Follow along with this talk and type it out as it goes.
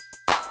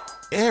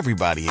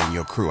Everybody in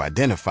your crew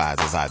identifies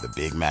as either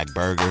Big Mac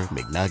Burger,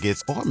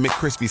 McNuggets, or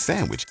McCrispy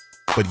Sandwich.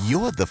 But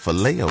you're the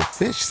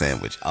Filet-O-Fish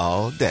Sandwich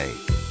all day.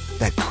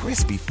 That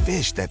crispy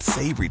fish, that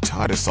savory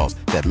tartar sauce,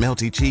 that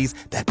melty cheese,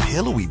 that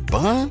pillowy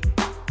bun.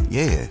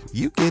 Yeah,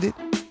 you get it.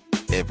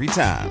 Every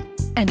time.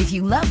 And if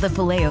you love the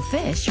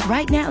Filet-O-Fish,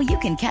 right now you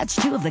can catch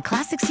two of the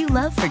classics you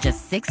love for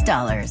just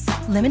 $6.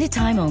 Limited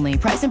time only.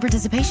 Price and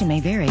participation may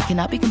vary.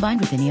 Cannot be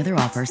combined with any other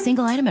offer.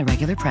 Single item at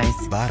regular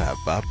price.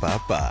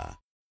 Ba-da-ba-ba-ba.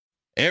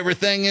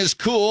 Everything is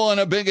cool and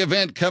a big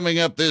event coming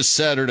up this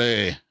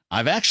Saturday.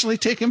 I've actually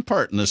taken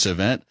part in this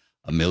event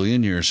a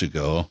million years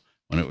ago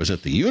when it was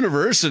at the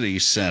University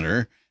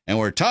Center, and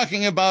we're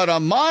talking about a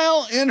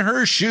mile in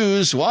her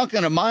shoes,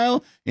 walking a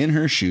mile in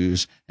her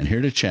shoes. And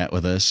here to chat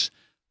with us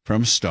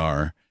from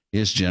Star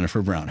is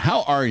Jennifer Brown.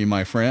 How are you,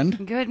 my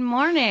friend? Good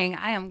morning.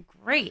 I am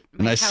great.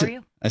 Mike, how are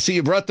you? I see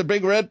you brought the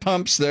big red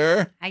pumps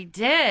there. I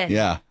did.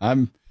 Yeah,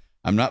 I'm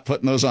not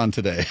putting those on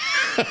today.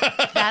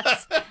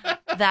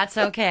 That's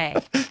okay.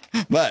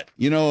 But,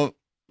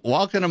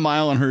 walking a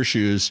mile in her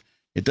shoes,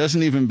 it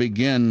doesn't even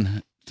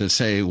begin to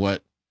say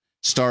what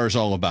Star is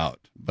all about.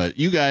 But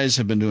you guys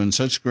have been doing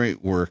such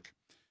great work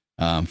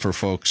for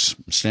folks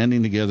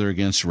standing together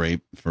against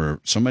rape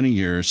for so many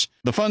years.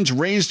 The funds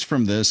raised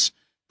from this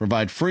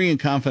provide free and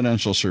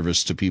confidential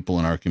service to people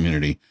in our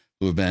community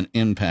who have been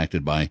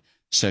impacted by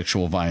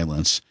sexual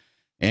violence.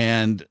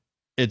 And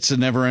it's a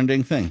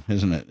never-ending thing,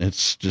 isn't it?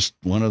 It's just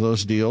one of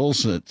those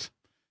deals that,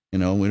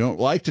 we don't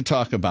like to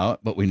talk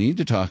about, but we need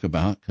to talk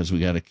about because we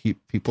got to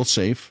keep people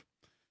safe.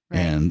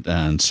 Right.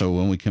 And so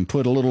when we can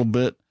put a little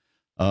bit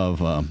of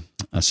a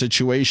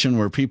situation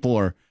where people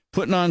are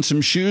putting on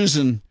some shoes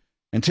and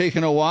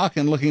taking a walk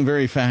and looking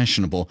very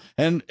fashionable.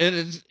 And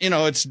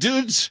it's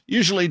dudes,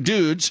 usually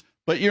dudes,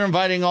 but you're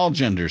inviting all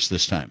genders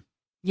this time.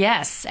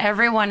 Yes,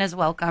 everyone is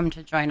welcome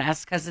to join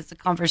us because it's a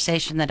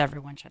conversation that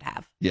everyone should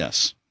have.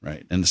 Yes,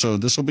 right. And so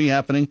this will be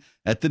happening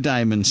at the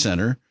Diamond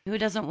Center. Who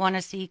doesn't want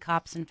to see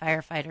cops and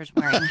firefighters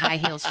wearing high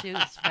heel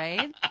shoes,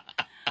 right?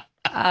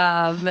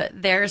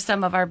 They're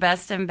some of our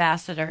best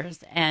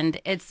ambassadors,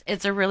 and it's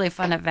a really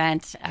fun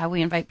event.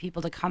 We invite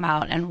people to come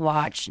out and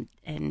watch,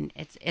 and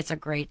it's a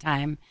great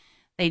time.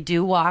 They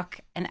do walk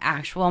an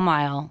actual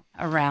mile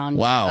around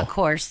a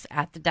course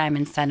at the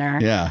Diamond Center.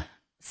 Yeah.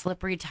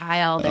 Slippery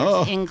tile,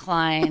 there's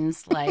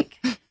inclines,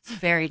 it's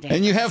very dangerous.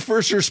 And you have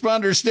first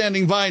responders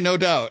standing by, no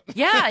doubt.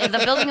 Yeah, the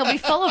building will be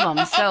full of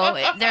them, so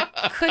there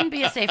couldn't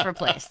be a safer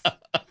place.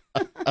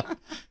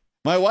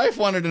 My wife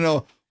wanted to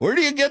know, where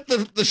do you get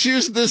the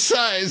shoes this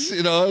size?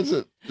 Is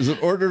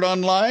it ordered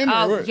online?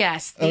 Oh,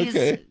 yes.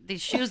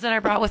 These shoes that I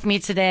brought with me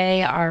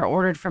today are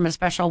ordered from a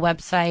special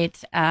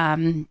website,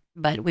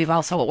 but we've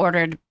also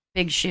ordered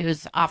big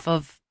shoes off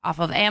of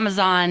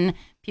Amazon.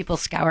 People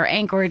scour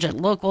Anchorage at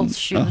local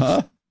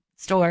shoe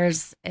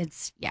stores.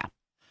 It's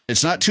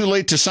not too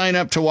late to sign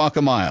up to walk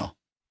a mile.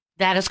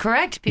 That is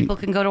correct. People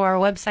can go to our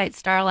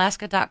website,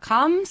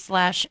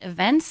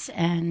 staralaska.com/events,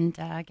 and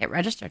get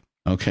registered.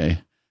 Okay.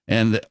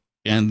 And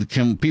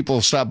can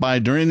people stop by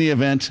during the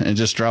event and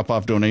just drop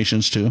off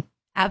donations too?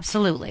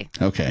 Absolutely.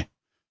 Okay.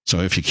 So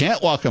if you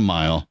can't walk a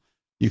mile,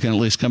 you can at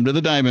least come to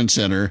the Diamond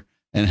Center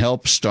and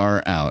help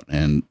Star out.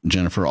 And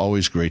Jennifer,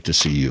 always great to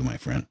see you, my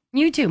friend.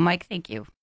 You too, Mike. Thank you.